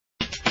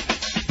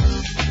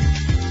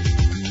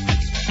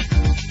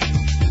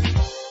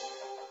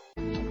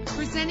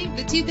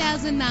The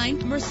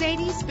 2009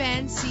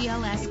 Mercedes-Benz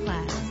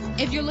CLS-Class.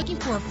 If you're looking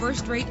for a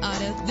first-rate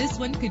auto, this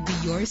one could be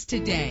yours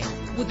today.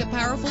 With a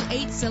powerful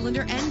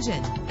 8-cylinder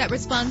engine that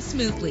responds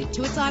smoothly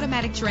to its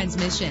automatic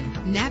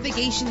transmission.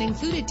 Navigation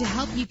included to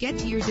help you get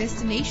to your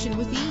destination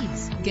with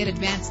ease. Get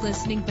advanced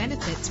listening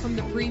benefits from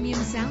the premium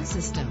sound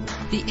system.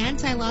 The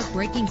anti-lock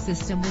braking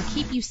system will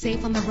keep you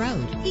safe on the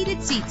road.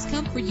 Heated seats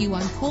comfort you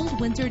on cold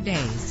winter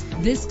days.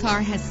 This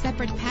car has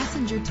separate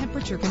passenger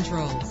temperature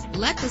controls.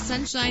 Let the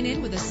sunshine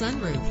in with a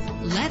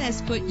sunroof. Let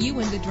us put you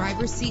in the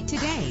driver's seat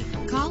today.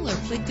 Call or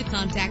click to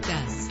contact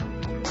us.